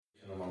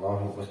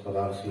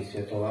gospodaru svih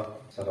svjetova,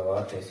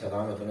 salavate i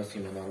salame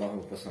donosimo na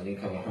Allahovog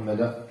poslanika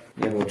Muhammeda,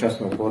 njegovu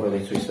časnu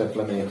porodicu i sve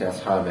plemenite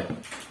ashabe.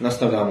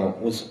 Nastavljamo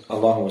uz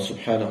Allahovu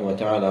subhanahu wa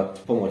ta'ala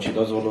pomoć i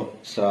dozvolu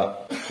sa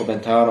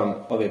komentarom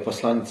ove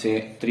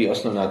poslanice tri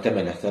osnovna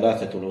temelja,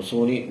 thalathatul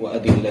usuli wa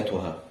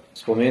adillatuha.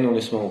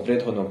 Spomenuli smo u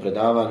prethodnom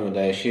predavanju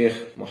da je šejh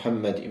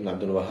Muhammed ibn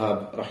Abdul Wahhab,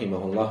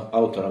 rahimahullah,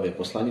 autor ove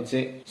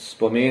poslanice,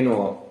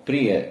 spomenuo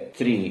prije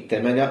tri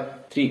temelja,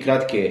 tri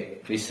kratke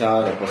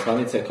risale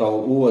poslanice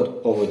kao uvod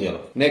ovo djelo.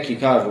 Neki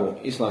kažu,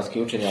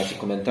 islamski učenjaci,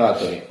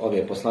 komentatori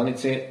ove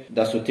poslanice,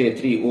 da su te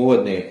tri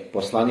uvodne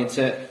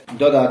poslanice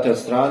dodate od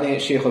strane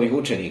šejhovih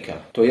učenika.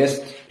 To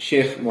jest,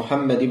 šejh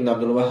Muhammed ibn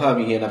Abdul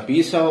Wahhab ih je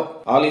napisao,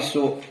 ali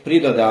su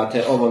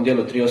pridodate ovom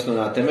djelu tri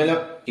osnovna temelja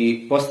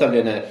i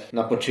postavljene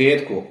na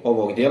početku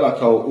ovog djela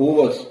kao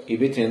uvod i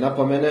bitne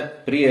napomene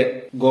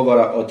prije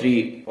govora o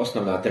tri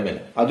osnovna temelja.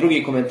 A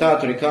drugi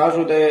komentatori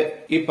kažu da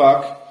je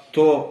ipak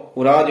to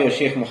uradio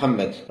šejh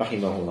Muhammed,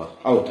 rahimahullah,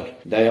 autor,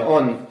 da je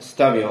on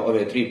stavio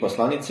ove tri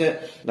poslanice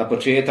na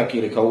početak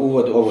ili kao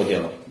uvod u ovo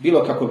djelo.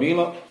 Bilo kako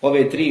bilo,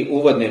 ove tri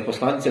uvodne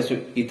poslanice su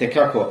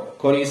itekako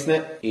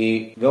korisne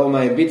i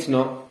veoma je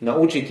bitno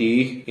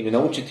naučiti ih ili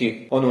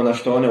naučiti ono na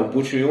što one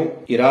upućuju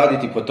i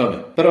raditi po tome.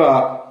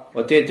 Prva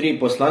od te tri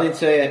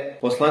poslanice je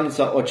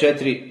poslanica o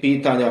četiri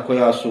pitanja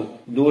koja su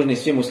dužni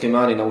svi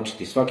muslimani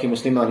naučiti, svaki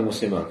musliman i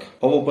muslimanka.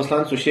 Ovu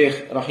poslanicu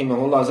šejh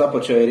rahimahullah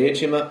započeo je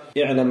riječima: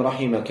 "I'lam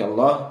rahimaka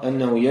Allah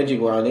annahu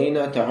yajibu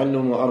alayna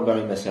ta'allumu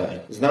arba'i masail."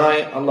 Znaj,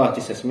 Allah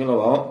ti se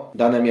smilovao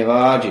da nam je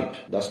vađib,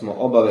 da smo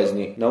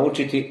obavezni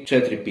naučiti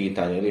četiri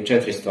pitanja ili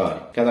četiri stvari.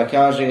 Kada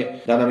kaže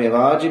da nam je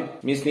vađib,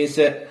 misli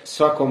se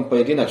svakom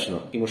pojedinačno,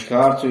 i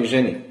muškarcu i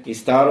ženi, i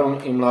starom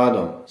i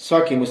mladom.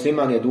 Svaki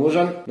musliman je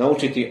dužan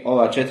naučiti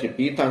ova četiri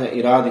pitanja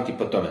i raditi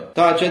po tome.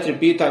 Ta četiri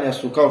pitanja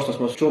su, kao što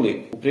smo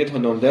čuli u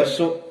prethodnom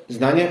dersu,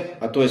 znanje,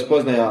 a to je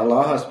spoznaja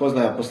Allaha,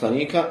 spoznaja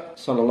poslanika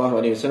sallallahu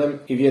alejhi ve sellem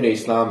i vjere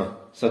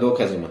islama sa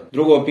dokazima.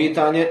 Drugo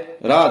pitanje,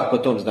 rad po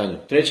tom znanju.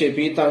 Treće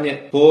pitanje,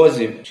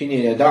 poziv,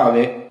 činjenje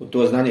dave u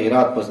to znanje i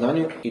rad po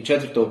znanju. I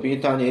četvrto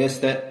pitanje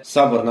jeste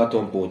sabor na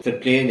tom putu,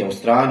 trpljenje,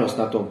 ustrajnost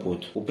na tom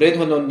putu. U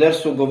prethodnom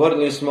dersu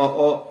govorili smo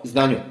o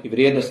znanju i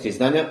vrijednosti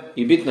znanja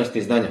i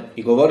bitnosti znanja.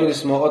 I govorili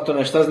smo o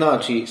tome šta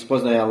znači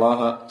spoznaja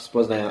Allaha,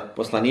 spoznaja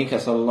poslanika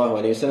sallallahu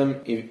alejhi ve sellem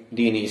i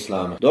dini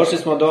islama. Došli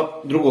smo do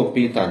drugog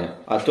pitanja,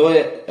 a to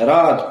je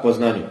rad po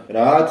znanju.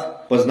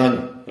 Rad po znanju.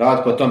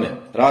 Rad po tome,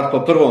 rad po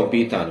prvom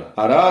pitanju.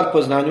 A rad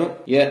po znanju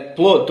je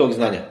plod tog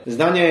znanja.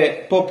 Znanje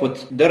je poput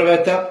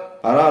drveta,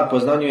 a rad po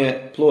znanju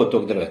je plod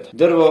tog drveta.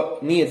 Drvo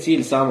nije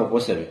cilj samo po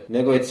sebi,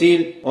 nego je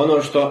cilj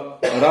ono što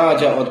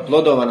rađa od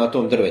plodova na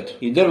tom drvetu.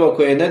 I drvo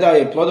koje ne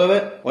daje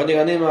plodove, od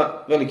njega nema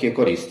velike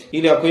koristi.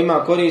 Ili ako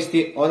ima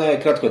koristi, ona je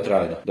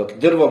kratkotrajna. Dok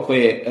drvo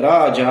koje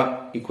rađa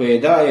i koje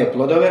daje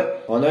plodove,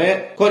 ono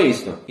je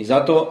korisno. I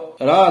zato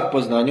rad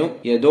po znanju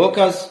je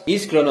dokaz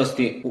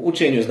iskrenosti u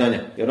učenju znanja.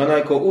 Jer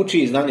onaj ko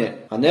uči znanje,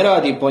 a ne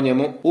radi po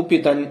njemu,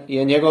 upitan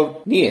je njegov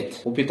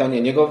nijet. Upitan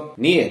je njegov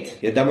nijet.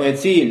 Jer da mu je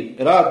cilj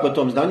rad po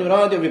tom znanju,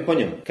 radio bi po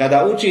njemu.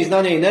 Kada uči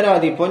znanje i ne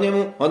radi po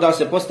njemu, onda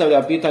se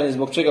postavlja pitanje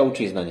zbog čega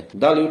uči znanje.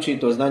 Da li uči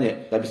to znanje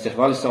da bi se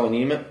hvalisao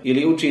njime,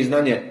 ili uči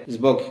znanje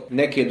zbog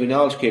neke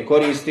dunjalučke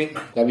koristi,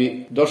 da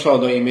bi došao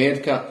do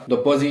imetka, do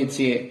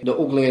pozicije, do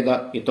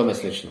ugleda i tome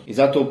slično. I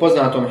zato u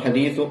poznatom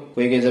hadithu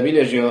kojeg je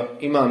zabilježio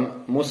imam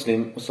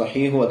Muslim u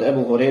sahihu od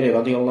Ebu Hureyre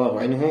radijallahu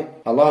anhu,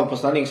 Allahov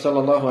poslanik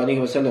sallallahu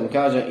alejhi ve sellem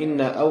kaže: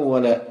 "Inna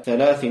awwala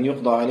thalathin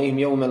yuqda alayhim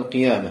yawm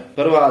al-qiyamah."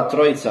 Prva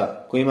trojica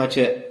kojima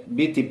će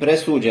biti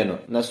presuđeno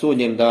na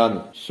sudnjem danu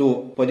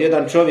su pod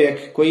jedan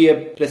čovjek koji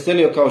je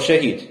preselio kao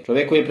šehid.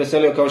 Čovjek koji je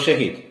preselio kao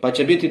šehid. Pa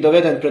će biti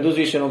doveden pred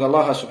uzvišenog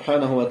Allaha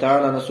subhanahu wa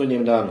ta'ala na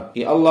sudnjem danu.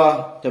 I Allah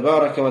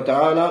tebaraka wa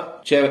ta'ala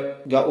će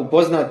ga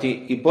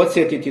upoznati i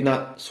podsjetiti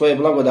na svoje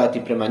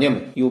blagodati prema njemu.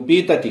 I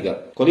upitati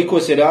ga koliko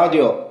si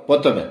radio po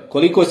tome,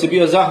 koliko si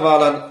bio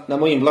zahvalan na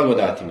mojim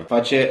blagodatima.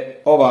 Pa će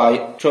ovaj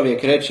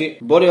čovjek reći: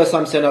 "Borio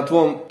sam se na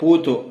tvom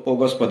putu, o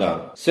gospodaru,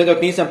 sve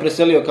dok nisam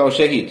preselio kao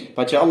šehid."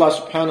 Pa će Allah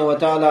subhanahu wa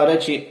ta'ala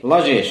reći: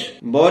 "Lažeš,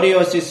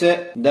 borio si se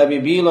da bi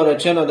bilo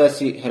rečeno da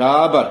si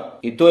hrabar."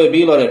 I to je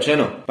bilo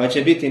rečeno, pa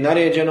će biti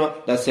naređeno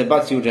da se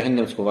baci u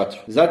džehennemsku vatru.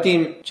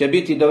 Zatim će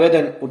biti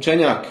doveden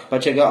učenjak, pa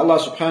će ga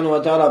Allah subhanahu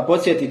wa ta'ala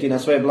podsjetiti na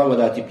svoje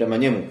blagodati prema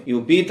njemu i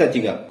upitati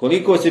ga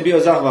koliko si bio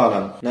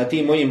zahvalan na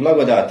tim mojim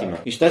blagodatima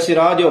i šta si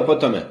radio po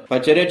tome. Pa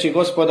će reći: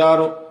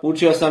 "Gospodaru,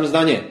 učio sam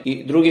znanje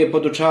i druge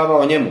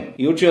podučavao njemu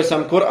i učio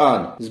sam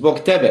Kur'an zbog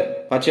tebe."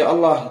 Pa će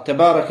Allah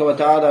tebaraka wa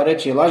ta'ala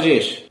reći: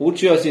 "Lažeš,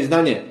 učio si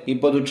znanje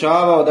i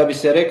podučavao da bi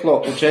se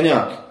reklo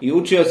učenjak i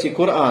učio si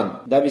Kur'an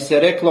da bi se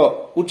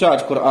reklo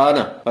učač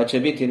Kur'ana." Pa će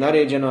biti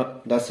naređeno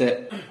da se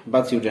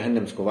baci u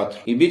džehennemsku vatru.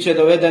 I bit će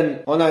doveden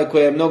onaj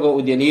koji je mnogo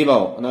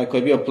udjeljivao, onaj koji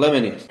je bio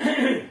plemenit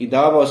i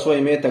davao svoj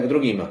imetak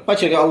drugima. Pa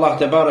će ga Allah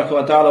tebaraka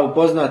wa ta'ala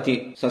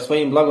upoznati sa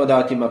svojim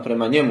blagodatima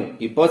prema njemu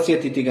i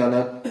podsjetiti ga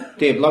na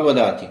te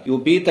blagodati i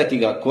upitati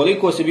ga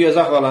koliko si bio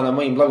zahvalan na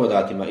mojim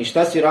blagodatima i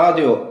šta si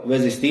radio u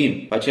vezi s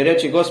tim, pa će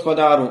reći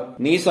gospodaru,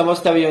 nisam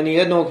ostavio ni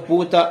jednog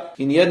puta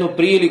i ni jednu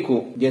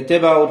priliku gdje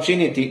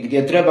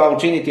treba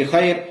učiniti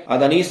hajr, a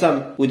da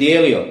nisam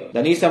udjelio,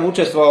 da nisam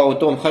učestvovao u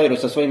tom hajru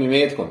sa svojim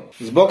imetkom.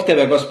 Zbog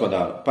tebe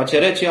gospodaru. Pa će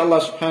reći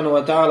Allah subhanahu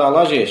wa ta'ala,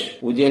 lažeš,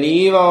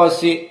 udjeljivao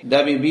si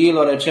da bi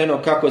bilo rečeno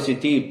kako si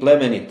ti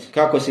plemenit,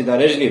 kako si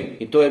darežljiv,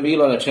 i to je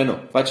bilo rečeno.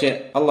 Pa će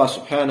Allah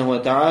subhanahu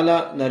wa ta'ala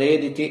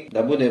narediti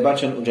da bude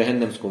bačen u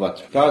džehennemsku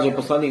vatru. Kaže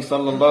poslanik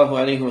sallallahu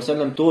alejhi ve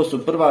sellem, to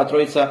su prva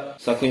trojica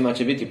sa kojima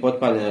će biti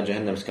potpaljena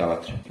džehennemska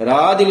vatra.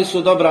 Radili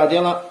su dobra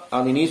djela,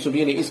 ali nisu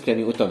bili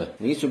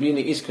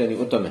iskreni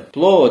u tome.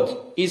 Plod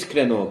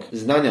iskrenog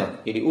znanja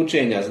ili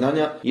učenja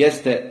znanja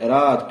jeste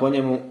rad po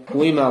njemu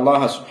u ime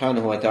Allaha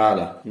subhanahu wa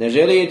ta'ala, ne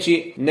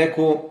želeći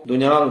neku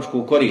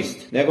dunjalučku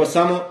korist, nego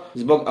samo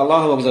zbog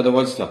Allahovog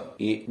zadovoljstva.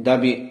 I da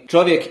bi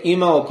čovjek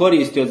imao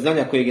koristi od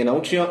znanja kojeg je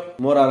naučio,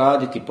 mora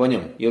raditi po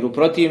njemu, jer u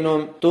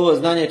protivnom to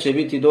znanje će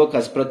biti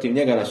dokaz protiv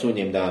njega na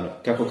sudnjem danu.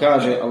 Kako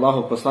kaže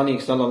Allahov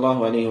poslanik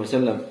sallallahu alejhi ve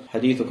sellem,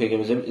 hadithu kojeg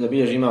je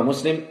zabilježio Imam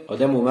Muslim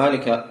od Ebu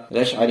Malika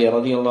Reš'ari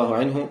radijallahu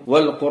anhu,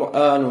 wal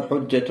Qur'anu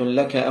hujjatun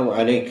laka aw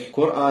alayk.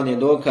 Kur'an je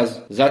dokaz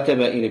za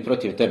tebe ili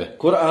protiv tebe.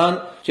 Kur'an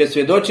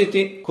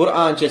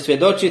će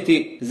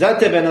svjedočiti za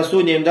tebe na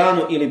sudnjem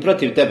danu ili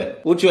protiv tebe.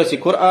 Učio si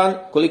Kur'an,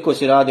 koliko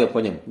si radio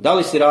po njemu? Da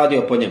li si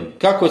radio po njemu?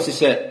 Kako si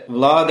se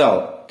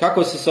vladao?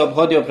 Kako si se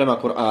obhodio prema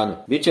Kur'anu?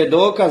 Biće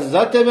dokaz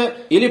za tebe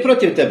ili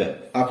protiv tebe.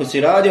 Ako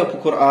si radio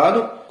po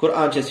Kur'anu,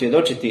 Kur'an će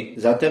svjedočiti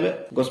za tebe,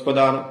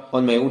 gospodaru,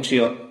 on me je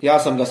učio, ja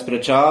sam ga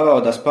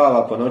sprečavao da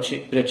spava po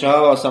noći,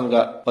 sprečavao sam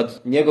ga od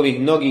njegovih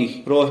mnogih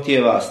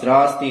prohtjeva,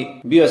 strasti,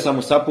 bio sam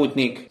mu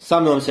saputnik, sa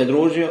mnom se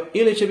družio,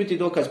 ili će biti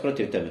dokaz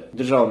protiv tebe.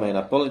 Držao me je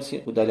na polici,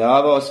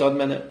 udaljavao se od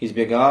mene,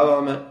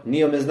 izbjegavao me,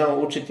 nije me znao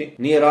učiti,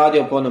 nije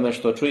radio po onome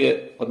što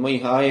čuje od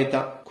mojih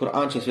ajeta.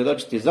 Kur'an će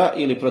svjedočiti za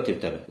ili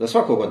protiv tebe, za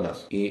svakog od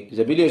nas. I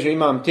zabilježio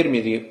Imam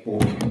Tirmidi u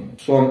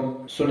svom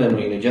sunenu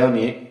ili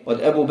džamiji od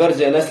Ebu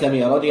Berze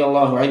el-Eslamija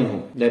radijallahu anhu,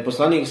 da je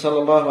poslanik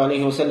sallallahu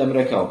alejhi ve sellem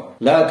rekao: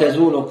 la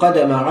tazulu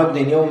qadama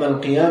 'abdin yawm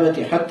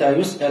al-qiyamati hatta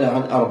yus'ala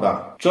an arba'.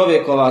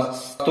 Čovjekova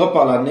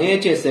stopala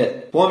neće se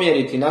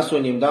pomjeriti na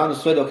sudnjem danu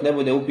sve dok ne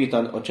bude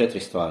upitan o 4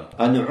 stvari.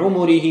 An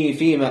umurihi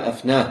fima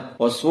afna,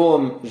 o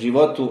svom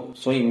životu,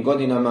 svojim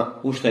godinama,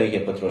 u šta ih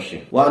je potrošio.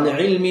 Wa an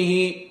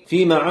ilmihi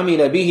fima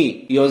amila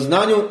bihi, i o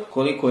znanju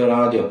koliko je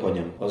radio po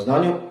njemu. O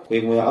znanju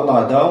kojeg mu je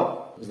Allah dao.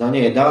 Znanje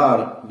je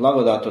dar,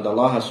 blagodat od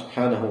Allaha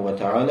subhanahu wa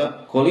ta'ala,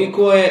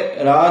 koliko je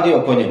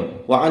radio po njemu.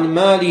 Wa an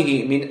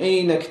malihi min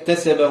ayna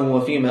iktasabahu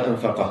wa fima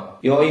anfaqa.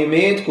 I o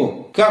imetku,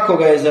 kako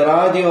ga je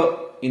zaradio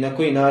i na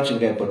koji način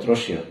ga je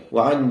potrošio.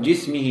 Wa an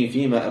jismihi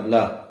fima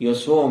ablah. I o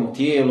svom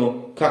tijelu,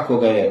 kako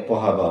ga je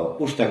pohabao,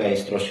 u šta ga je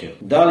istrošio.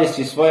 Da li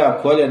si svoja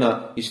koljena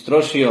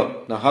istrošio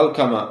na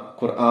halkama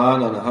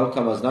Kur'ana, na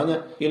halkama znanja,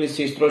 ili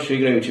si istrošio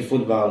igrajući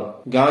fudbal,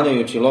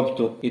 ganjajući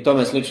loptu i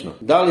tome slično.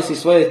 Da li si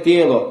svoje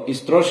tijelo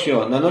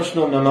istrošio na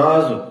noćnom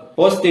namazu,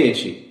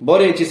 posteći,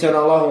 boreći se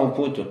na Allahovom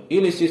putu,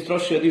 ili si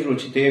istrošio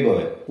dižući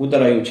tegove,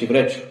 udarajući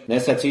vreću, ne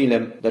sa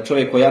ciljem da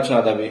čovjek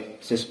ojača da bi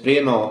se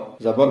spremao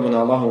za borbu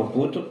na Allahovom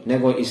putu,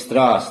 nego i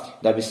strasti,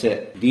 da bi se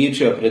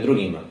dičio pred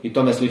drugima i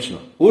tome slično.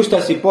 U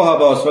šta si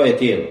pohabao svoje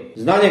tijelo?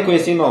 Znanje koje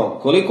si imao,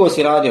 koliko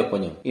si radio po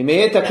njemu?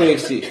 Imetak kojeg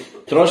si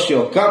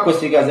trošio, kako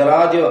si ga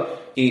zaradio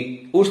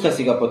i u šta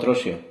si ga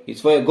potrošio? I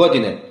svoje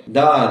godine,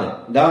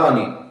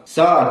 dani,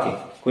 sati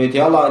koje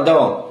ti Allah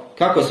dao,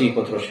 kako si ih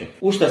potrošio?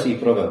 U šta si ih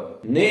proveo?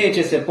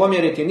 Neće se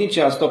pomjeriti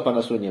ničija stopa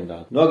na sudnjem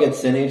danu. Noge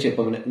se neće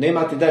pomjeriti.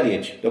 Nema ti da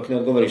riječi dok ne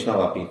odgovoriš na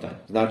ova pitanja.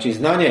 Znači,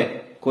 znanje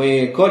koje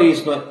je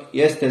korisno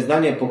jeste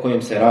znanje po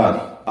kojem se radi.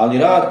 Ali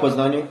rad po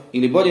znanju,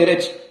 ili bolje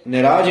reći,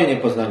 nerađenje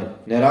po znanju.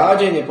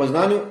 Nerađenje po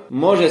znanju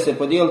može se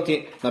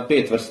podijeliti na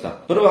 5 vrsta.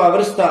 Prva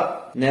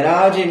vrsta,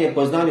 nerađenje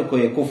po znanju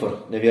koje je kufr,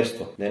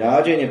 nevjerstvo.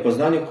 Nerađenje po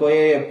znanju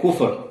koje je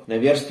kufr,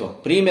 nevjerstvo.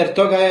 Primjer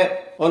toga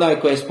je onaj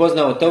koji je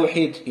spoznao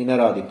tauhid i ne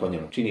radi po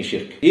njemu, čini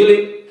širk.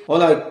 Ili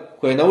onaj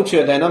koji je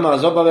naučio da je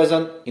namaz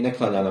obavezan i ne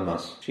klanja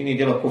namaz, čini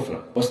djelo kufra,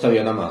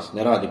 ostavio namaz,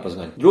 ne radi po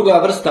znanju.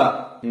 Druga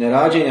vrsta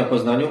nerađenja po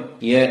znanju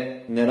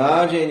je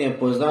nerađenje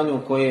po znanju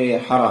koje je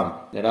haram.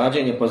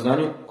 Nerađenje po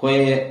znanju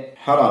koje je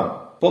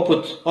haram.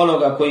 Poput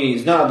onoga koji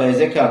zna da je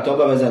zekat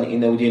obavezan i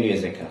ne udjeljuje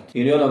zekat.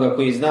 Ili onoga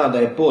koji zna da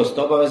je post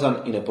obavezan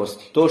i ne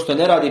posti. To što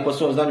ne radi po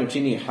svom znanju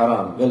čini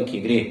haram, veliki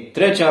grijeh.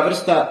 Treća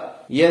vrsta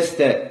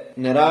jeste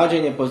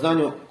nerađenje po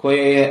znanju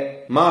koje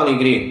je mali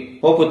grijeh.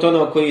 Poput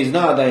onog koji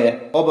zna da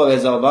je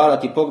obaveza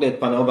obarati pogled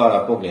pa ne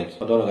obara pogled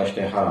od onoga što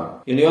je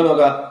haram. Ili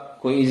onoga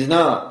koji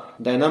zna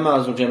da je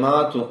namaz u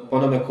džematu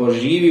onome ko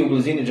živi u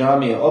blizini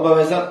džamije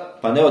obaveza,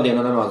 pa ne ode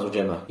na namaz u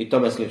džemat i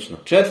tome slično.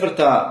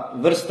 Četvrta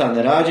vrsta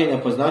nerađenja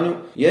po znanju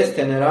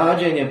jeste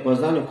nerađenje po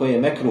znanju koje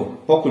je mekruh,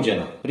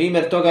 pokuđeno.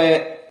 Primjer toga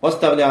je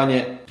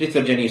ostavljanje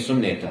pritvrđenih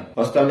sunneta.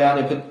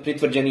 Ostavljanje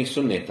pritvrđenih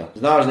sunneta.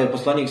 Znaš da je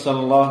poslanik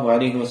sallallahu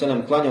alejhi ve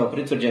sellem klanjao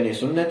pritvrđene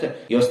sunnete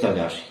i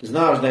ostavljaš ih.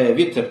 Znaš da je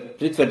vitr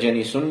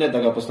pritvrđeni sunnet, da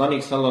ga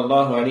poslanik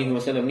sallallahu alejhi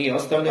ve sellem nije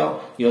ostavljao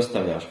i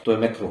ostavljaš. To je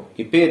mekruh.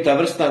 I peta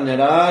vrsta,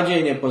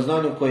 nerađenje po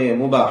znanju koje je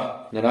mubah.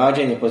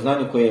 Nerađenje po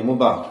znanju koje je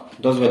mubah,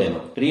 dozvoljeno.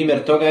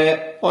 Primjer toga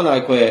je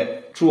onaj koji je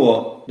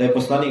čuo da je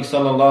poslanik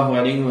sallallahu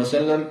alejhi ve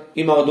sellem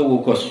imao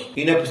dugu kosu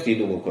i ne pusti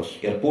dugu kosu,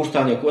 jer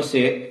puštanje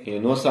kose ili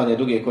nosanje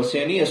duge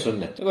kose nije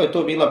sunnet. Tako je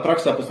to bila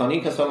praksa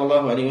poslanika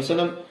sallallahu alejhi ve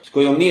sellem s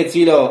kojom nije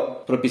ciljao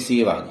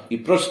propisivanje.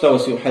 I pročitao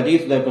si u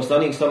hadithu da je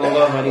poslanik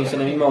sallallahu alejhi ve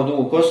sellem imao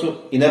dugu kosu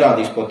i ne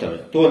radiš po tome.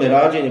 To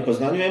nerađenje po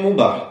znanju je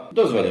mubah,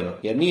 dozvoljeno,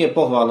 jer nije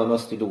pohvalno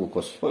nositi dugu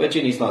kosu po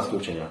većini islamskih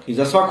učenjaka. I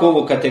za svaku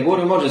ovu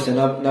kategoriju može se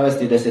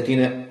navesti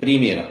desetine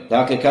primjera.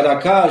 Dakle, kada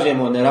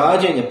kažemo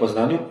nerađenje po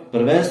znanju,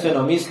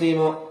 prvenstveno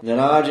mislimo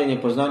nerađenje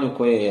po znanju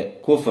koje je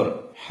kufr,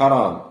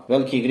 haram,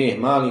 veliki grijeh,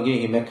 mali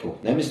grijeh i mekruh.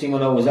 Ne mislimo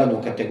na ovu zadnju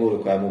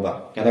kategoriju koja je mubah.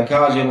 Kada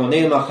kažemo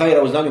nema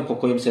hajra u znanju po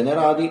kojem se ne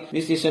radi,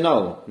 misli se na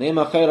ovo.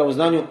 Nema hajra u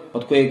znanju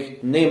od kojeg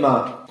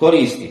nema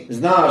koristi.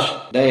 Znaš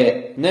da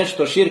je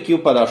nešto širk i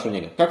upadaš u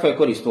njega. Kakva je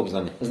korist tog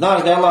znanja?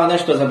 Znaš da je Allah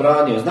nešto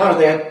zabranio. Znaš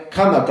da je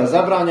kamata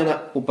zabranjena,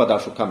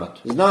 upadaš u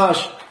kamatu.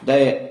 Znaš da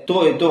je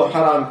to i to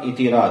haram i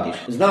ti radiš.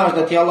 Znaš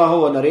da ti Allah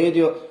ovo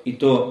naredio i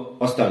to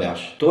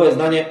ostavljaš. To je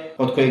znanje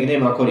od kojeg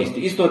nema koristi.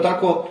 Isto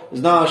tako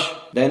znaš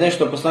da je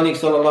nešto poslanik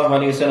sallallahu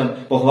alejhi ve sellem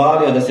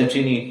pohvalio da se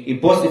čini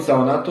i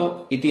posticao na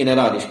to i ti ne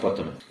radiš po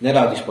tome. Ne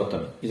radiš po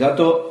tome. I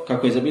zato,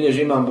 kako je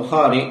zabilježio imam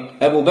Buhari,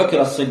 Ebu Bekr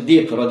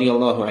as-Siddiq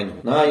radijallahu anhu,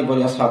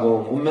 najbolji ashab u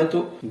ovom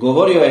ummetu,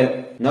 govorio je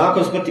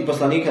nakon smrti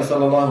poslanika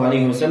sallallahu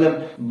alejhi ve sellem,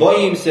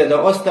 bojim se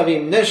da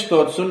ostavim nešto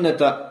od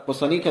sunneta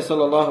poslanika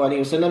sallallahu alejhi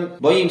ve sellem,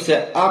 bojim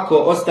se ako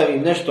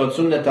ostavim nešto od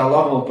sunneta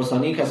Allahovog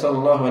poslanika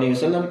sallallahu alejhi ve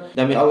sellem,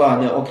 da mi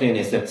Allah ne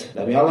okrene srce.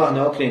 Da mi Allah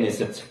ne okrene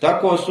srce.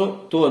 Tako su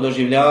to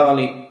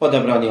doživljavali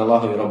odabrani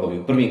Allahovi robovi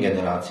u prvim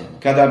generacijama.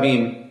 Kada bi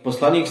im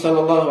poslanik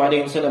sallallahu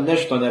alejhi ve sellem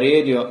nešto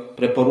naredio,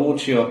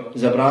 preporučio,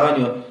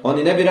 zabranio,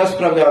 oni ne bi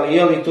raspravljali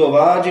je li to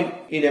vađib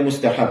ili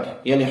mustahab,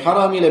 je li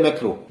haram ili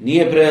mekruh.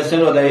 Nije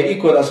preneseno da je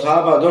iko od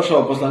ashaba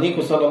došao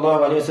poslaniku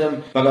sallallahu alejhi ve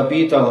sellem pa ga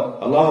pitao: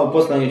 Allahov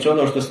poslaniče,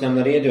 ono što si nam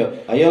naredio,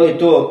 a je li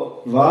to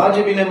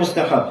vađib ili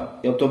mustahab?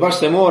 Jel to baš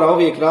se mora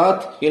uvijek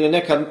raditi ili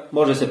nekad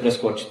može se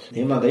preskočiti?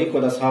 Nema da iko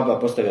od ashaba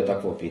postavio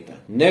takvo pitanje.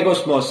 Nego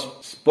smo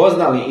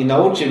spoznali i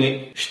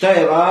naučili šta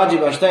je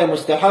vađib, a šta je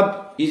mustahab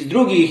iz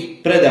drugih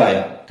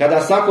predaja.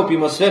 Kada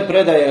sakupimo sve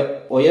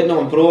predaje o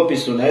jednom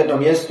propisu na jedno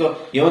mjesto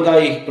i onda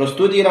ih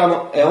prostudiramo,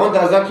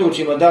 onda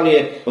zaključimo da li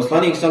je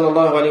poslanik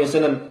sallallahu alejhi ve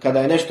sellem kada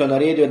je nešto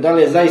naredio, da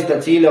li je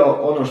zaista ciljao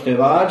ono što je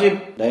vađib,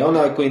 da je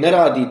onaj koji ne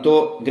radi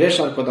to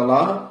grešan kod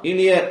Allaha,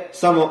 ili je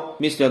samo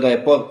mislio da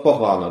je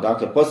pohvalno,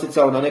 dakle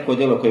posticao na neko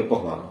djelo koje je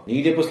pohvalno.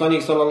 Nigdje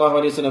poslanik sallallahu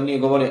alejhi ve sellem nije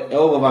govorio: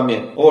 ovo vam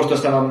je, ovo što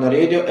sam vam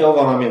naredio,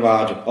 ovo vam je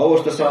vađib, ovo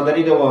što sam vam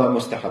naredio, ovo vam je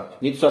mustahab.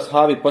 Niti su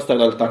ashabi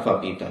postavljali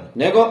takva pitanja.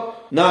 Nego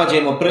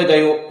nađemo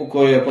predaju u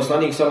kojoj je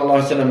poslanik sallallahu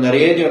alejhi ve sellem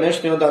naredio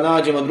nešto i onda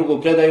nađemo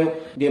drugu predaju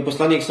gdje je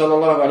poslanik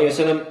sallallahu alejhi ve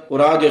sellem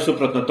uradio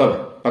suprotno tome.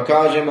 Pa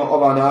kažemo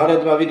ova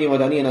naredba, vidimo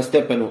da nije na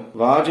stepenu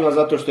vađiva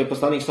zato što je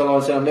poslanik sallallahu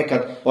alejhi ve sellem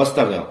nekad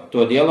ostavljao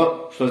to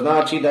djelo, što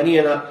znači da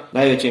nije na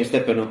najvećem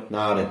stepenu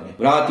naredbe.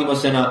 Vratimo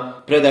se na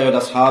predaju od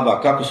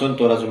ashaba, kako su oni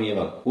to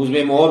razumijevali.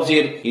 Uzmemo u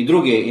obzir i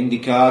druge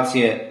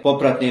indikacije,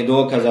 popratne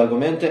dokaze,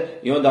 argumente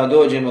i onda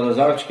dođemo do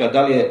zaključka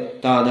da li je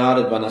ta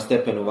naredba na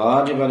stepenu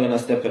vađiva ili na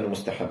stepenu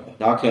mustahaba.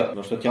 Dakle,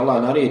 ono što ti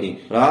Allah naredi,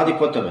 radi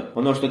po tome.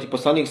 Ono što ti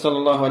poslanik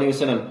sallallahu alejhi ve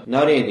sellem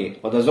naredi,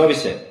 odazovi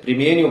se,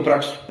 primijeni u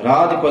praksu,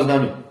 radi po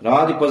znanju.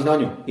 Radi po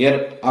znanju,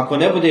 jer ako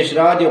ne budeš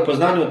radio po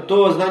znanju,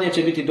 to znanje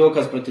će biti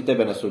dokaz protiv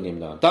tebe na sudnjem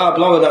danu. Ta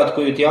blagodat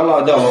koju ti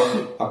Allah dao,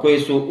 a koji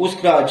su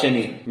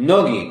uskraćeni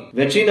mnogi,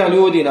 većina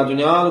ljudi na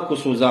dunjalku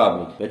su u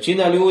zabludi.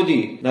 Većina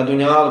ljudi na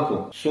dunjalku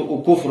su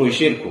u kufru i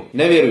širku,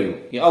 ne vjeruju.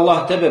 I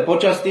Allah tebe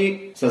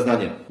počasti sa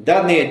znanjem.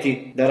 Dadne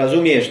ti da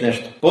razumiješ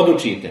nešto,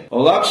 podučite,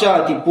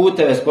 olakša ti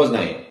puteve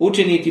spoznaje,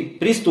 učini ti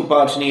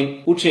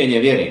pristupačnim učenje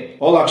vjere,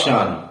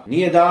 olakšani.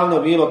 Nije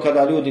davno bilo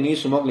kada ljudi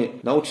nisu mogli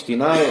naučiti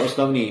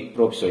najosnovniji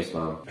propis o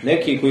islamu.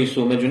 Neki koji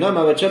su među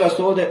nama večeras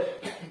ovdje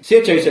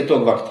sjećaju se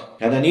tog vakta.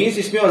 Kada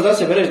nisi smio za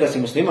sebe reći da si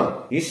musliman,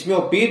 nisi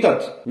smio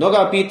pitat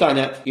mnoga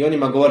pitanja i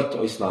onima govoriti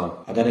o islamu.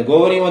 A da ne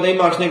govorimo da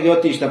imaš negdje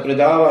otići na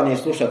predavanje i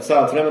slušati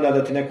sat vremena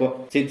da ti neko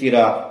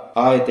citira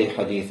ajete i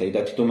hadise i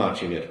da ti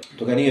tumači vjeru.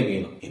 Toga nije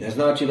bilo. I ne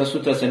znači da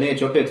sutra se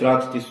neće opet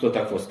vratiti isto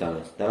takvo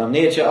stanje. Da nam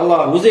neće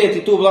Allah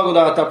uzeti tu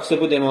blagodat ako se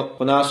budemo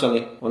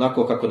ponašali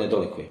onako kako ne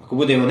dolikuje. Ako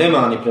budemo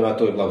nemani prema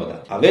toj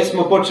blagodati. A već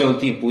smo počeli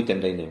tim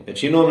putem da idemo.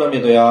 Većinom nam je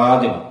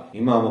dojadimo.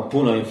 Imamo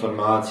puno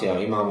informacija,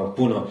 imamo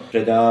puno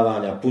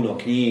predavanja, puno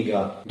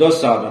knjiga.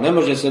 Dosadno, ne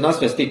može se na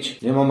sve stići.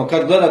 Nemamo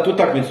kad gledati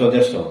utakmicu od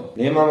dersova.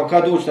 Nemamo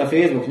kad ući na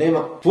Facebook, nema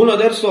puno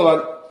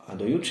dersova. A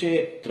do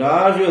juče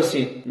tražio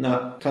si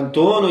na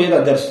kantonu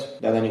jedan ders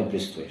da na njemu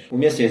prisustuješ. U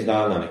mjesec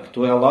dana nek.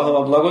 To je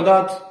Allahova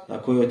blagodat na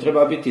kojoj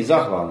treba biti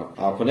zahvalno.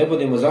 A ako ne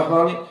budemo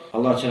zahvalni,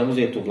 Allah će nam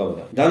uzeti tu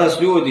blagodat.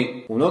 Danas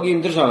ljudi u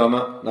mnogim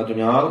državama na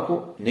dunjalku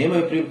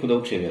nemaju priliku da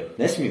uče vjeru.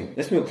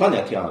 Ne smiju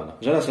klanjati javno.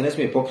 Žena se ne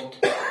smije pokriti.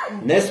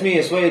 Ne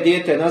smije svoje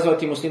dijete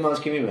nazvati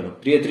muslimanskim imenom.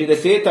 Prije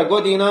 30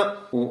 godina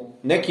u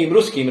nekim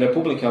ruskim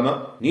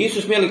republikama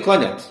nisu smjeli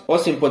klanjati,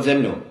 osim pod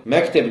zemljom.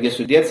 Mekteb gdje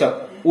su djeca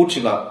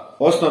učila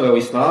osnove o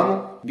islamu,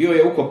 bio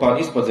je ukopan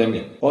ispod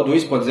zemlje. Odu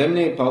ispod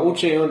zemlje pa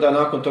uče i onda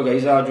nakon toga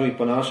izađu i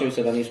ponašaju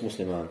se da nisu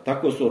muslimani.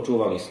 Tako su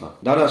očuvali islam.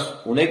 Danas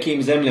u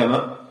nekim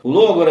zemljama u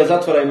logore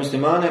zatvaraju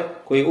muslimane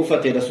koji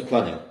ufate da su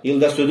klanjali. Ili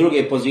da su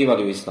druge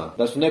pozivali u islam.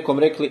 Da su nekom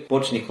rekli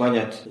počni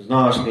klanjati,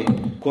 znaš li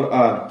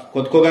Kur'an.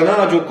 Kod koga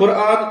nađu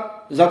Kur'an,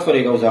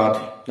 zatvori ga u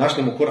zatvor.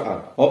 Našli mu Kur'an.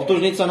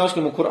 Optužnica,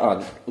 našli mu Kur'an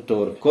u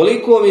torbi.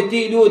 Koliko bi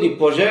ti ljudi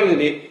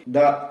poželili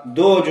da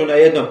dođu na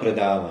jedno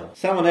predavanje?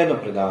 Samo na jedno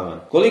predavanje.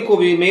 Koliko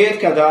bi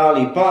imetka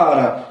dali,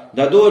 para,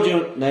 da dođu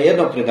na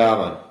jedno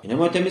predavanje? I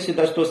nemojte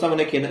misliti da su to samo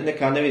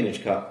neka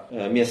nevinička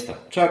mjesta.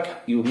 Čak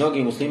i u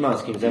mnogim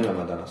muslimanskim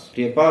zemljama danas.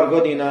 Prije par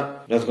godina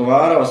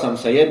razgovarao sam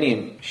sa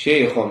jednim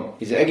šejhom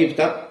iz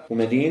Egipta u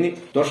Medini,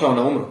 došao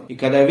na umru. I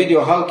kada je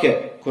vidio halke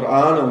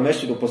Kur'ana u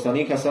mešćidu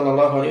poslanika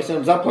sallallahu alejhi ve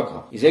sellem,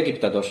 zaplakao. Iz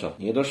Egipta došao.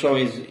 Nije došao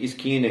iz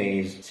Kine,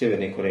 iz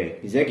Sjeverne Koreje.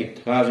 Iz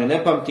Egipta. Kaže,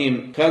 ne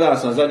pamtim kada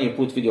sam zadnji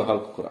put vidio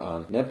halku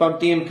Kur'ana. Ne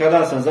pamtim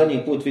kada sam zadnji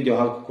put vidio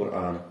halku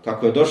Kur'ana.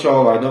 Kako je došao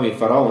ovaj novi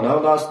faraon na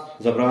vlast,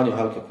 zabranio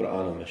halku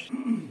Kur'ana u mešćidu.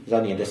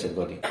 Zadnjih 10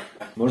 godina.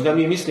 Možda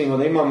mi mislimo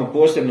da imamo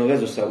posebnu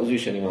vezu sa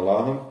uzvišenim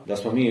Allahom, da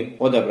smo mi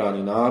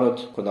odabrani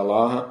narod kod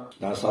Allaha,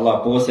 da nas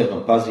Allah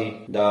posebno pazi,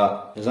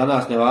 da za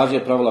nas ne važe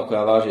pravila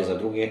koja važe za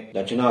druge,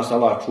 da će nas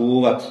Allah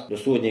čuvat do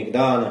sudnjeg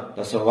dana,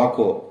 da se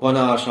ovako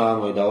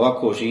ponašamo i da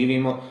ovako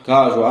živimo.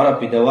 Kažu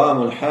Arapi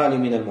devamul hali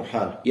minal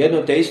muhal.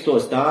 Jedno te isto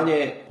stanje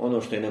je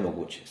ono što je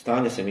nemoguće.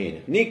 Stanje se mijenja.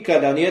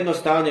 Nikada nijedno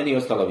stanje nije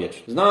ostalo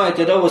vječno.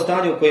 Znajte da ovo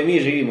stanje u kojem mi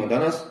živimo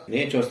danas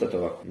neće ostati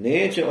ovako.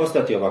 Neće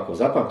ostati ovako.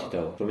 Zapamtite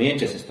ovo. Promijenit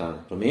će se stanje.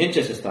 Promijenit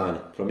će se stanje.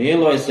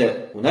 Promijenilo je se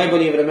u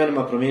najboljim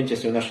vremenima, promijenit će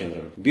se u našem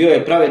vremenu. Bio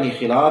je pravedni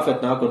hilafet,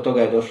 nakon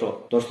toga je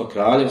došlo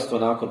kraljevstvo,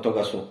 nakon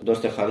toga su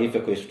došle halife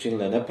koji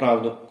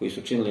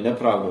su činili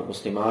nepravdu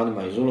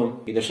muslimanima i zulum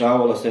i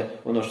dešavalo se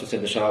ono što se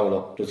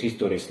dešavalo kroz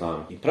historiju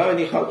islama. I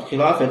pravedni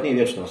hilafet nije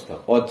vječno ostao.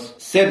 Od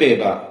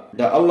sebeba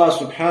da Allah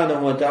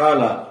subhanahu wa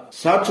ta'ala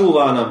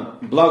sačuva nam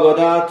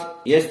blagodat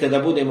jeste da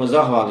budemo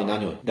zahvalni na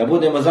njoj. Da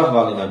budemo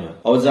zahvalni na njoj.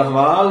 A od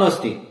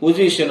zahvalnosti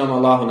uzvišenom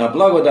Allahu na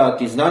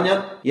blagodati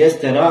znanja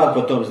jeste rad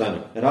po tom znanju.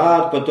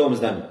 Rad po tom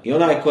znanju. I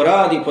onaj ko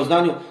radi po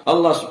znanju,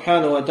 Allah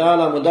subhanahu wa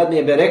ta'ala mu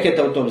dadne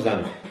bereketa u tom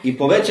znanju. I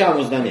poveća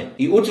mu znanje.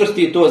 I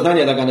učvrsti to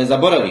znanje da ga ne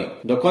zaboravi.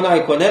 Dok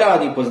onaj ko ne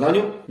radi po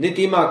znanju,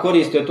 niti ima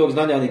koristi od tog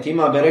znanja, niti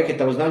ima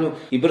bereketa u znanju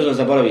i brzo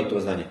zaboravi to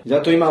znanje.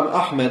 Zato imam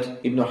Ahmed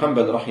ibn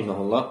Hanbal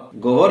rahimahullah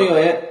govorio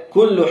je: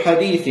 kullu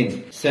hadithin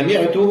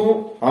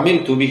sami'tuhu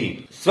amiltu bihi.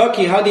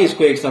 Svaki hadis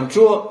kojeg sam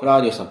čuo,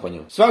 radio sam po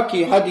njemu.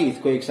 Svaki hadis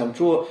kojeg sam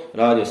čuo,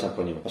 radio sam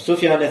po njemu. A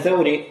Sufjan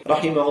Thauri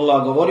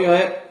rahimahullah govorio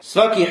je: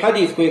 svaki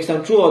hadis kojeg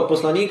sam čuo od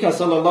poslanika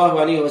sallallahu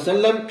alejhi ve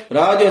sellem,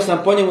 radio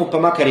sam po njemu pa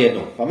makar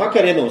jednom. Pa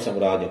makar jednom sam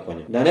radio po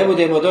njemu. Da ne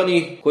budemo od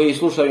onih koji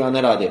slušaju, a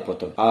ne rade po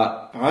tom.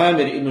 A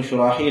Amir ibn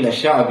Šurahil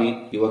al-Ša'bi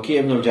i Waki'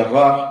 ibn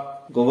al-Jarrah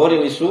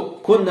govorili su: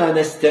 kunna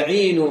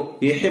nasta'inu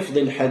bi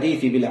hifdil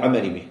hadithi bil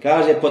amali bih.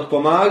 Kaže,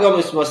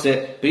 potpomagali smo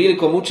se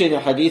prilikom učenja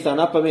haditha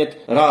na pamet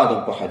radom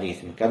po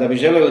hadithima. Kada bi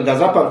željeli da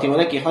zapamtimo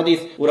neki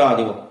hadith,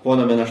 uradimo po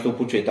onome na što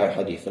upućuje taj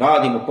hadith.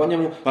 Radimo po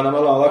njemu pa nam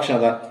Allah olakša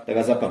da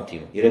ga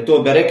zapamtimo. Jer je to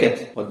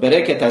bereket, od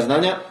bereketa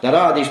znanja da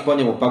radiš po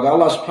njemu, pa ga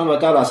Allah subhanahu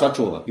wa ta'ala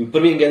sačuva. I u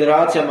prvim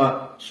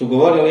generacijama su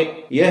govorili: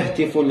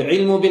 jehtiful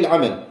ilmu bil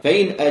amal, fa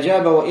in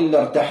ajaba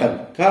illa irtahal.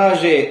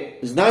 Kaže,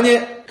 znanje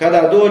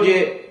kada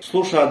dođe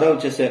sluša da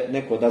li će se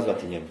neko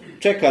odazvati njemu.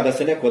 Čeka da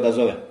se neko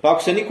odazove. Pa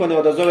ako se niko ne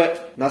odazove,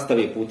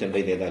 nastavi putem da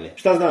ide dalje.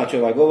 Šta znači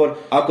ovaj govor?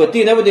 Ako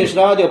ti ne budeš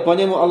radio po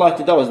njemu, Allah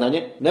ti dao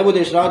znanje, ne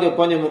budeš radio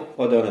po njemu,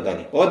 ode ona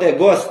dalje. Ode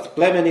gost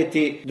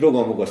plemeniti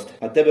drugom u goste,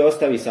 a tebe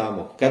ostavi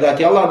samog. Kada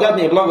ti Allah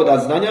dadne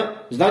blagodat znanja,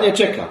 znanje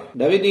čeka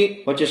da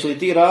vidi hoćeš li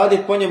ti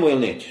raditi po njemu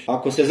ili nećeš.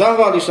 Ako se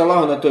zahvališ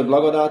Allahu na toj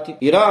blagodati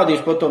i radiš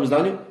po tom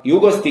znanju i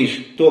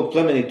ugostiš tog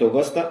plemenitog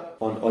gosta,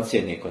 on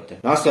odsjedne kod te.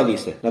 Nasali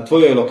se na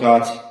tvojoj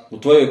lokaciji, u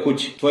tvojoj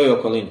kući, tvojoj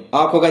okolini.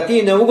 A ako ga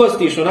ti ne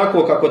ugostiš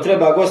onako kako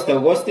treba goste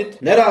ugostiti,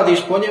 ne radiš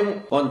po njemu,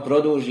 on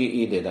produži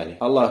i ide dalje.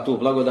 Allah tu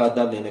blagodat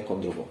dadne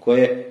nekom drugom, ko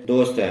je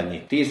dostojan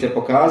njih. Ti se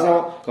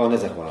pokazao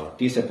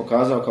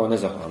kao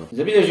nezahvalan.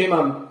 Zabilježi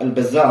imam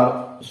Al-Bazzar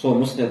u svom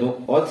musnedu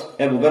od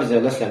Ebu Berze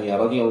al-Aslamija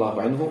radijallahu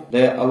anhu, da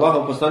je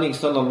Allahov poslanik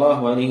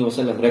sallallahu alejhi ve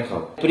sellem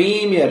rekao: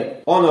 primjer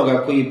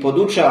onoga koji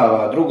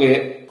podučava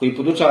druge, koji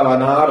podučava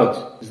narod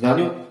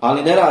znanju,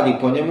 ali ne radi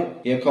po njemu,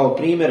 je kao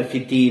primjer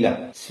fitilja.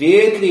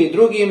 Svijetli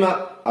drugima,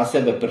 a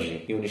sebe prži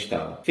i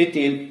uništava.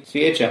 Fitil,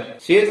 svijeća,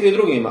 svijetli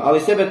drugima, ali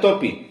sebe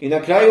topi. I na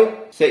kraju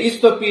se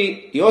istopi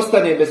i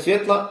ostane bez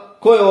svjetla.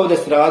 Ko je ovdje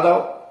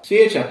stradao?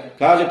 Svijeća.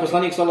 Kaže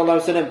poslanik sallallahu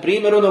alejhi ve sellem,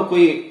 primjer onog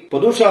koji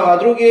podučava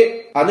druge,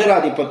 a ne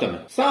radi po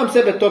tome. Sam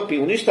sebe topi,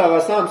 uništava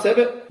sam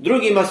sebe,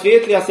 drugima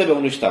svijetli, a sebe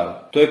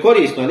uništava. To je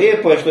korisno,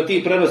 lijepo je što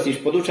ti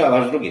prenosiš,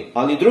 podučavaš drugi.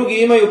 Ali drugi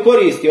imaju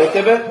koristi od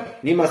tebe,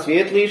 njima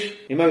svijetliš,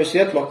 imaju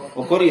svjetlo,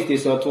 okoristi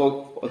se od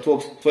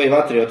tvoje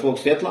vatre, od tvog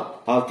svjetla,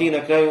 ali ti na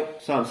kraju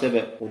sam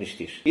sebe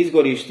uništiš.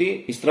 Izgoriš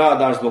ti i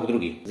stradaš zbog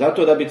drugih.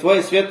 Zato da bi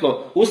tvoje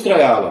svjetlo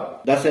ustrajalo,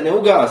 da se ne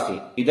ugasi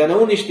i da ne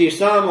uništiš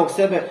samog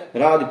sebe,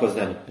 radi po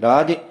znanju.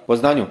 Radi po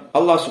znanju.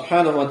 Allah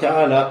subhanahu wa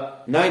ta'ala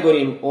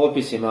najgorim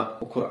opisima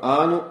u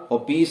Kur'anu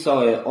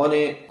opisao je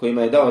one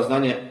kojima je dao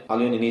znanje,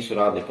 ali oni nisu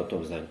radili po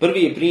tom znanju.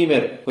 Prvi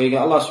primjer koji ga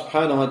Allah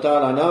subhanahu wa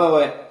ta'ala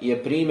naveo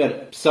je primjer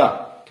psa.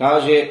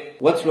 Kaže: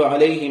 وَاتْلُ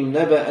عَلَيْهِمْ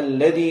نَبَأَ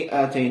الَّذِي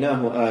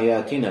آتَيْنَاهُ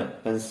آيَاتِنَا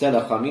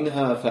فَانْسَلَخَ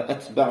مِنْهَا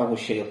فَأَتْبَعَهُ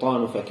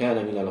الشَّيْطَانُ فَكَانَ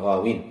مِنَ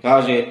الْغَاوِينَ.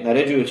 Kaže,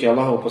 naređujući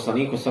Allahu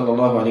poslaniku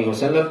sallallahu alejhi ve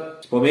sellem,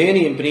 spomeni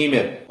im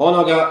primjer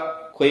onoga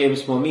kojem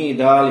smo mi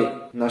dali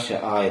naše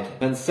ajete.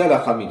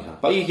 فَانْسَلَخَ مِنْهَا,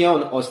 pa ih je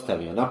on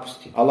ostavio,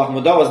 napustio. Allah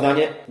mu dao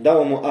znanje,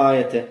 dao mu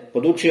ajete,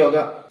 podučio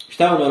ga.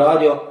 Šta je on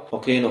uradio?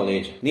 Okrenuo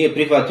leđa. Nije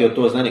prihvatio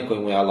to znanje koje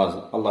mu je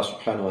Allah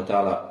subhanahu wa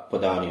ta'ala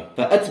podanio.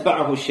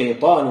 فَأَتْبَعَهُ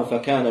الشَّيْطَانُ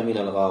فَكَانَ مِنَ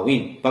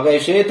الْغَاوِينَ. Pa ga je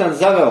šejtan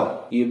zaveo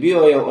i bio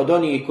je od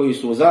onih koji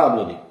su u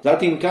zabludi.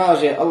 Zatim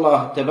kaže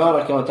Allah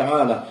tebaraka wa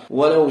ta'ala: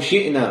 وَلَوْ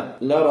شِئْنَا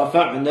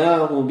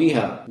لَرَفَعْنَاهُ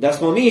بِهَا. Da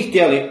smo mi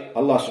htjeli,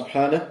 Allah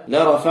subhanahu,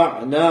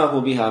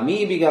 لَرَفَعْنَاهُ بِهَا,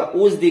 mi bi ga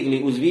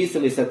uzdigli,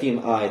 uzvisili sa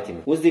tim ajetima.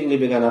 Uzdigli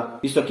bi ga na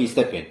visoki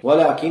stepen.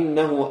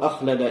 وَلَكِنَّهُ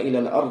أَخْلَدَ إِلَى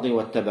الْأَرْضِ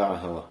وَاتَّبَعَ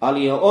هَوَاهُ.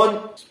 Ali je on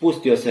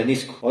spustio se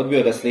nisko,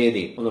 odbio da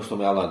slijedi ono što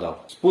mu je Allah dao.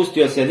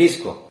 Spustio se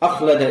nisko.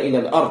 أَخْلَدَ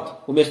إِلَى الْأَرْضِ.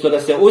 Umjesto da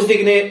se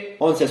uzdigne,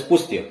 on se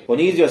spustio,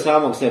 ponizio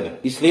samog sebe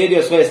i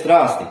slijedio svoje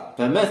strasti.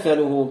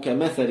 فَمَثَلُهُ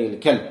كَمَثَلِ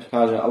الْكَلْبِ.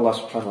 Kaže Allah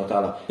subhanahu wa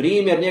ta'ala,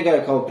 primjer njega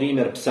je kao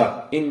primjer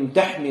psa. إِنْ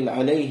تَحْمِلْ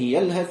عَلَيْهِ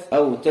يَلْهَثْ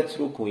أَوْ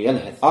تَتْرُكُ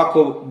يَلْهَثْ.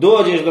 Ako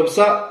dođeš do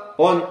psa,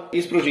 on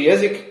ispruži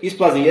jezik,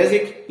 isplazi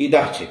jezik i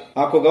dahće.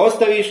 Ako ga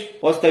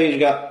ostaviš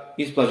ga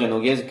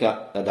isplaženog jezika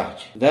da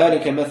dahće.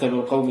 ذَلِكَ مَثَلُ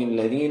الْقَوْمِ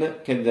الَّذِينَ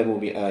كَذَّبُوا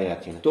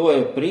بِآيَاتِنَا. To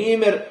je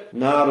primjer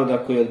naroda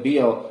koji je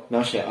odbijao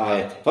naše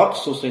ajete.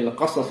 فَقْصُصِ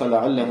الْقَصَصَ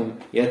لَعَلَّهُمْ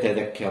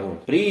يَتَذَكَّرُونَ.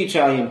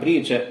 Pričaj im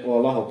priče, o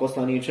Allahov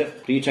poslaniče,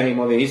 pričaj im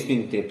ove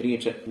istinite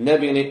priče, ne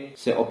bili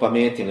se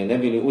opametili, ne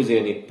bili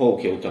uzeli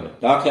pouke u tome.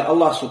 Dakle,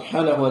 Allah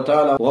subhanahu wa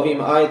ta'ala u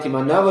ovim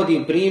ajetima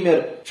navodi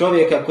primjer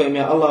čovjeka kojem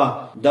je Allah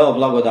dao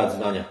blagodat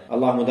znanja.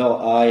 Allah mu dao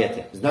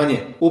ajete, znanje,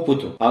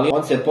 uputu, ali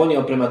on se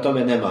ponio prema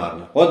tome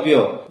nemarno.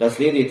 Odbio da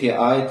slijedi te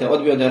ajete,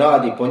 odbio da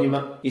radi po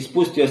njima,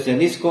 ispustio se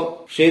nisko,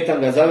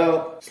 šejtan ga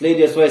zaveo,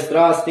 slijedio svoje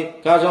strasti.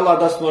 Kaže Allah,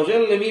 da smo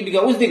želili, mi bi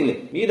ga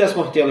uzdigli. Mi da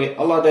smo htjeli,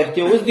 Allah da je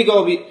htio,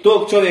 uzdigao bi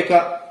tog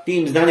čovjeka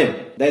tim znanjem,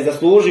 da je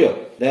zaslužio,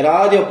 da je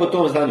radio po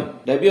tom znanju,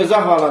 da je bio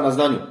zahvalan na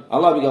znanju.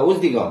 Allah bi ga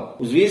uzdigao,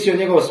 uzvisio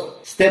njegov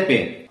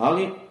stepen,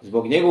 ali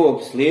zbog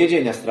njegovog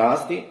slijeđenja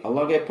strasti,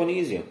 Allah ga je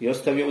ponizio i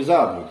ostavio u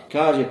zabludi.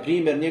 Kaže,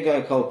 primjer njega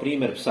je kao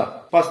primjer psa.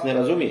 Pas ne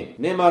razumije,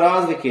 nema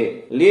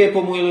razlike,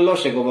 lijepo mu ili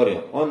loše govorio.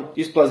 On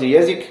isplazi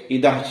jezik i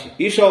dahće.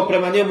 Išao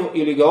prema njemu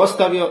ili ga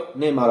ostavio,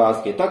 nema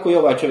razlike. Tako i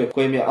ovaj čovjek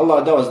kojem je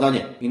Allah dao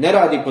znanje i ne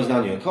radi po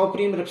znanju je kao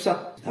primjer psa.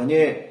 Znanje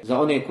je za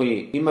one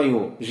koji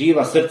imaju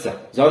živa srca,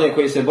 za one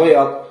koji se boje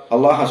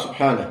Allaha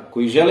subhanahu,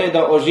 koji žele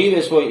da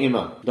ožive svoj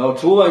iman, da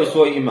očuvaju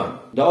svoj iman,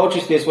 da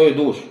očiste svoju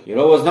dušu. Jer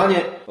ovo znanje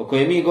o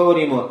kojem mi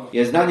govorimo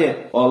je znanje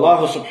o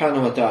Allahu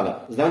subhanahu wa ta'ala,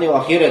 znanje o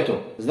ahiretu,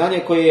 znanje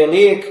koje je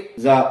lijek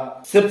za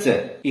srce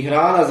i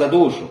hrana za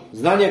dušu,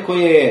 znanje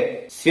koje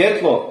je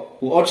svjetlo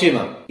u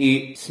očima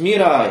i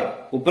smiraj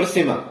u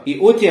prsima i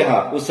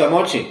utjeha u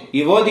samoći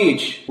i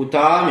vodič u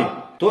tami.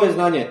 To je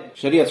znanje,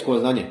 šerijatsko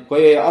znanje,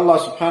 koje je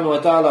Allah subhanahu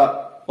wa ta'ala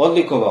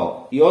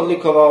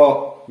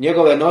odlikovao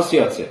njegove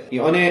nosioce i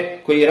one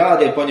koji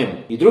rade po njemu.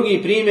 I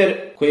drugi primjer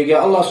kojeg je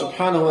Allah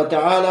subhanahu wa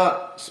ta'ala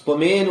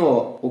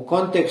spomenuo u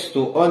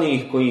kontekstu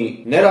onih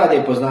koji ne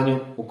rade po znanju,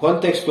 u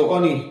kontekstu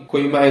onih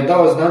kojima je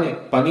dao znanje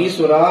pa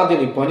nisu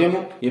radili po njemu,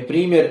 je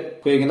primjer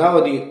kojeg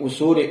navodi u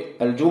suri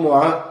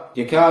Al-Jumu'ah,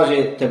 gdje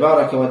kaže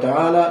tebaraka wa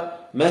ta'ala: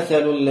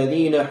 مَثَلُ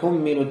الَّذِينَ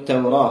حُمِّلُوا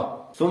التَّوْرَاةَ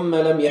ثُمَّ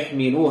لَمْ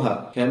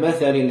يَحْمِلُوهَا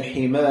كَمَثَلِ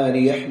الْحِمَارِ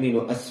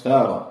يَحْمِلُ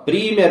أَسْفَارًا.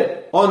 Primjer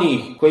onih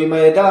kojima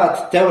je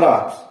dat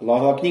Tevrat,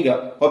 Allahova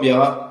knjiga,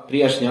 objava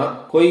prijašnja,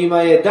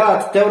 kojima je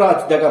dat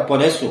Tevrat da ga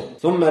ponesu,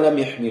 ثُمَّ لَمْ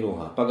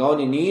يَحْمِلُوهَا, pa ga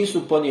oni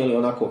nisu ponijeli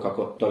onako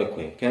kako toliko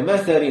je.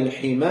 كَمَثَلِ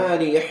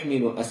الْحِمَارِ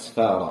يَحْمِلُ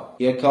أَسْفَارًا.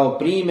 Je kao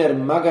primjer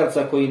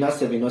magarca koji na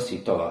sebi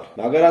nosi tovar.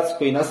 Magarac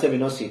koji na sebi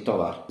nosi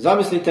tovar.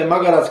 Zamislite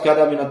magarac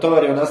kada bi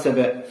natovario na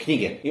sebe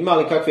knjige. Ima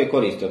li kakve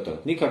koristi od toga?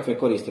 Nikakve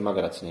koristi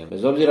magarac nema,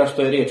 bez obzira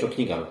što je riječ o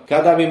knjigama.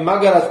 Kada bi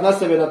magarac na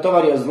sebe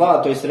natovario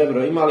zlato i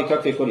srebro, ima li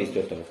kakve koristi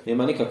od toga?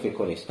 Nema nikakve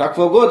koristi.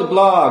 Kakvo god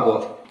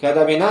blago,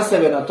 kada bi na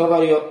sebe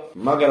natovario,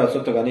 magarac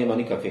od toga nema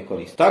nikakve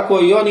koristi. Tako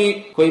i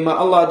oni kojima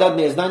Allah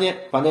dadne znanje,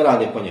 pa ne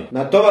rade po njemu.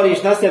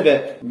 Natovariš na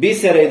sebe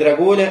bisere i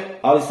dragulje,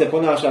 ali se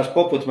ponašaš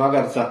poput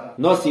magarca,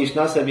 nosiš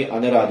na sebi, a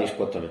ne radiš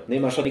po tome.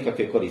 Nemaš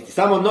nikakve koristi.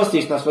 Samo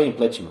nosiš na svojim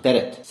plećima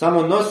teret.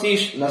 Samo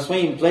nosiš na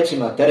svojim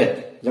plećima teret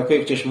za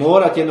kojeg ćeš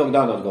morati jednog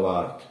dana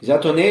odgovarati.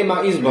 Zato nema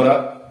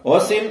izbora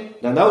osim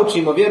da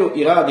naučimo vjeru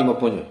i radimo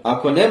po njoj.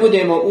 Ako ne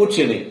budemo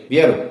učili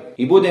vjeru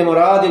i budemo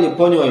radili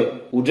po njoj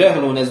u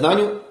džehlu, u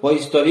neznanju,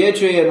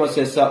 poistovjećujemo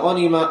se sa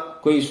onima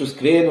koji su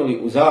skrenuli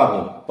u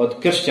zabludu od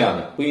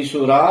kršćana, koji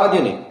su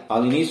radili,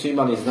 ali nisu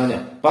imali znanja,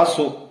 pa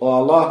su o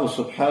Allahu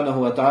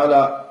subhanahu wa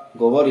ta'ala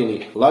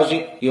govorili laži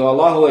i o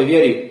Allahovoj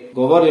vjeri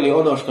govorili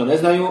ono što ne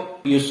znaju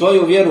i u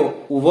svoju vjeru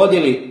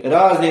uvodili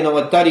razne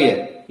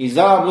novotarije i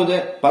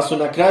zablude, pa su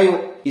na kraju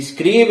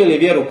iskrivili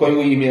vjeru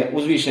koju im je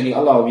uzvišeni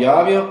Allah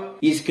objavio,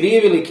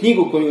 iskrivili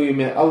knjigu koju im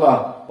je Allah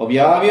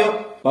objavio,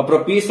 pa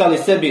propisali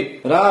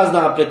sebi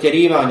razna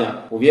pretjerivanja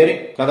u vjeri,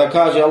 kada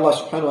kaže Allah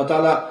subhanahu wa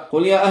ta'ala: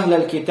 "Kul ja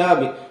ahlal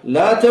kitabi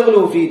la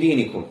taghlu fi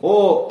dinikum."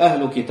 O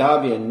ahlu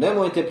kitabije,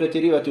 nemojte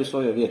pretjerivati u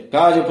svojoj vjeri.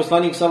 Kaže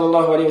poslanik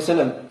sallallahu alejhi ve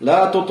sellem: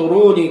 "La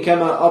tutruni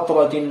kama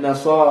atrat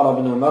an-nasara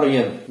ibn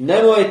Maryam."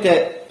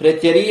 Nemojte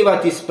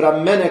pretjerivati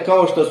spram mene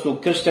kao što su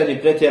kršćani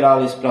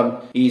pretjerali spram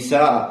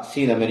Isa,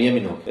 sina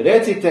Merjeminog.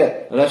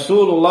 Recite: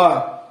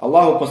 Rasulullah,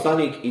 Allahu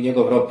poslanik i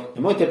njegov rob.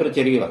 Nemojte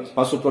pretjerivati.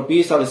 Pa su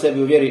propisali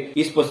sebi u vjeri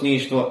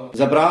isposništvo,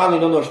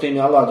 zabranili ono što im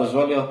je Allah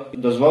dozvolio,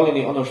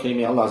 dozvolili ono što im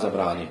je Allah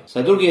zabranio.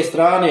 Sa druge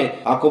strane,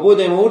 ako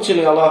budemo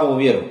učili Allahovu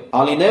vjeru,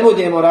 ali ne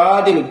budemo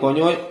radili po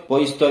njoj,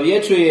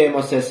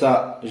 poistovjećujemo se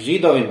sa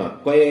Židovima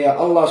koje je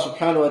Allah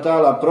subhanahu wa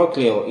ta'ala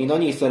prokleo i na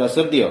njih se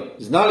rasrdio.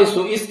 Znali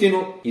su istinu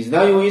i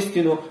znaju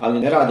istinu, ali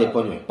ne rade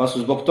po njoj, pa su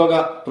zbog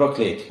toga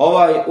prokleti.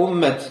 Ovaj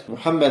ummet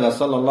Muhammeda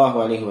sallallahu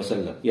alejhi ve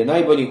sellem je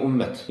najbolji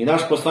ummet i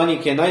naš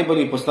poslanik je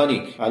najbolji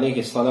poslanik,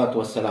 alejhi salatu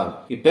wassalam,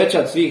 i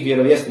pečat svih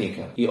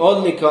vjerovjesnika. I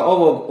odlika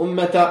ovog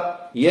ummeta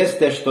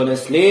jeste što ne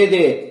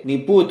slijede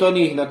ni put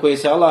onih na koje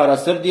se Allah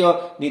rasrdio,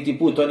 niti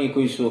put onih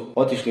koji su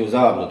otišli u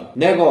zabludu,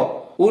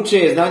 nego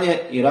uče znanje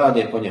i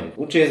rade po njemu.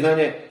 Uče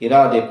znanje i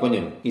rade po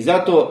njemu. I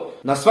zato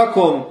na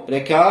svakom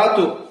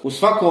rekatu, u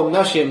svakom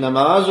našem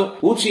namazu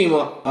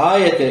učimo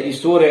ajete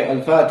iz sure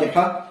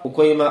Al-Fatiha u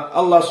kojima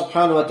Allah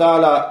subhanahu wa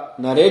ta'ala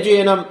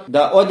naređuje nam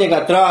da od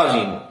njega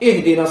tražimo: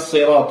 Ihdina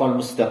siratal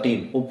mustaqim.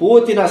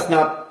 Uputi nas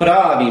na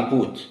pravi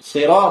put.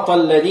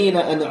 Siratal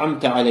ladina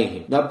an'amta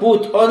alejhim. Na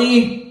put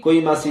onih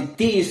kojima si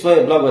ti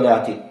svoje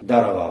blagodati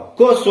darovao.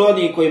 Ko su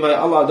oni kojima je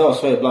Allah dao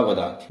svoje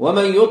blagodati?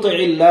 وَمَنْ يُطِعِ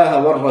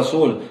اللَّهَ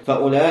وَالرَّسُولَ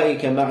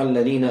فَأُولَٰئِكَ مَعَ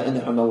الَّذِينَ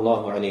أَنْعَمَ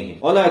اللَّهُ عَلَيْهِمْ.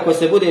 Onaj ko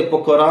se bude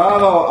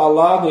pokoravao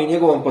Allahu i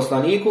njegovom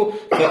poslaniku,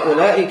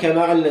 فَأُولَٰئِكَ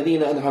مَعَ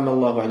الَّذِينَ أَنْعَمَ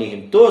اللَّهُ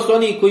عَلَيْهِمْ. To su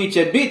oni koji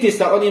će biti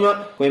sa onima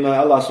kojima je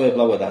Allah svoje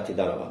blagodati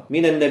darovao.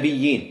 Minan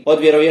nabijin, od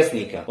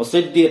vjerovjesnika, od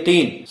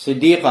siddiqin,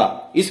 siddiqa,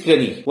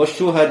 iskrenih, od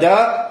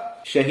šuhada,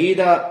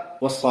 šehida,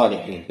 od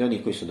salihin, i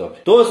oni koji su dobri.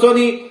 To su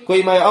oni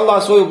kojima je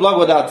Allah svoju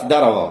blagodat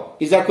darovao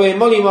i za koje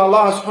molimo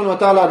Allah subhanahu wa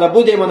ta'ala da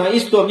budemo na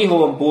istom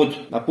njihovom putu,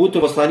 na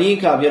putu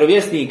poslanika,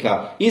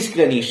 vjerovjesnika,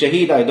 iskrenih,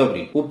 šehida i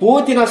dobri.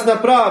 Uputi nas na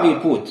pravi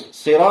put.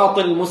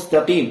 Siratal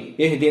mustaqim,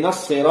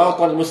 ihdinas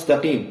siratal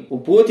mustaqim.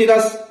 Uputi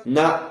nas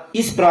na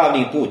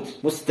ispravni put.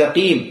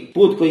 Mustaqim,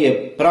 put koji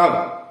je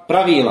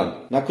pravilan,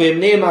 na kojem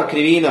nema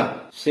krivina.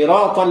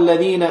 Siratal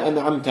ladina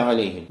an'amta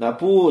alejhim. Na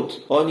put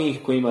onih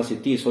kojima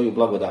si ti svoju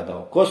blagodat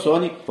dao. Ko su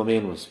oni?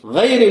 Pomenuli smo.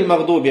 Ghayril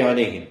maghdubi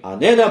alejhim. A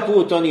ne na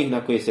put onih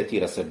na koji se ti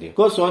rasrdio.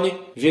 Ko su oni?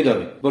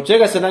 Židovi. Zbog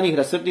čega se na njih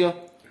rasrdio?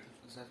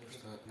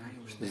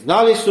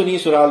 Znali su,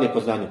 nisu radili po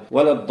znanju.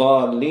 Wala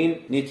dallin,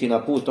 niti na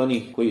put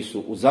onih koji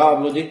su u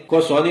zabludi.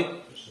 Ko su oni?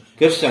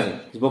 Kršćani.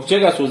 Zbog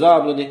čega su u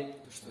zabludi?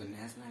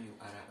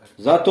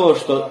 Zato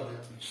što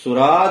su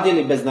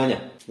radili bez znanja.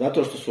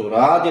 Zato što su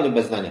radili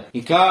bez znanja.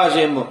 I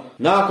kažemo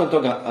nakon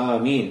toga: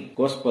 amin,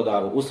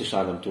 Gospodaru,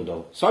 uslišaj nam tu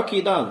dovu.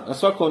 Svaki dan, na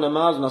svakom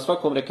namazu, na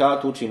svakom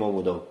rekatu učimo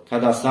ovu dovu.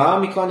 Kada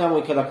sami klanjamo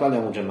i kada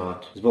klanjamo u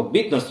džematu. Zbog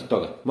bitnosti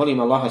toga, molim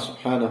Allaha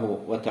subhanahu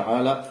wa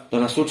ta'ala da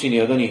nas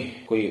učini od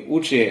onih koji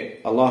uče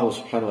Allahu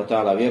subhanahu wa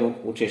ta'ala vjeru,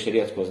 uče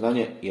šerijatsko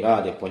znanje i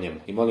rade po njemu.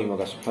 I molimo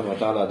ga subhanahu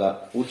wa ta'ala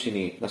da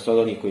učini nas od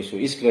onih koji su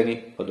iskreni,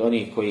 od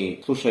onih koji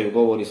slušaju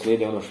govor i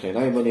slijede ono što je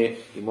najbolje.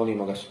 I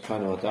molimo ga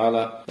subhanahu wa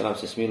ta'ala da nam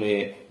se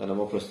smiluje, da nam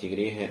oprosti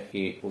grijehe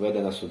i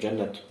uvede nas u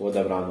džennet u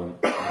odabranom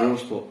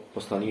društvu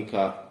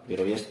poslanika,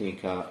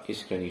 vjerovjesnika,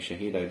 iskrenih,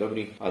 šehida i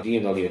dobrih. A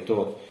divno li je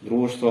to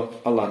društvo?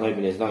 Allah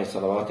najbolje zna i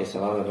salavate i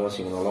salame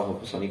donosimo na Allahu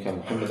poslanika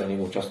Muhammeda,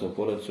 njegovu časnu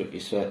porodicu i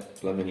sve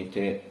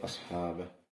plemenite ashabe.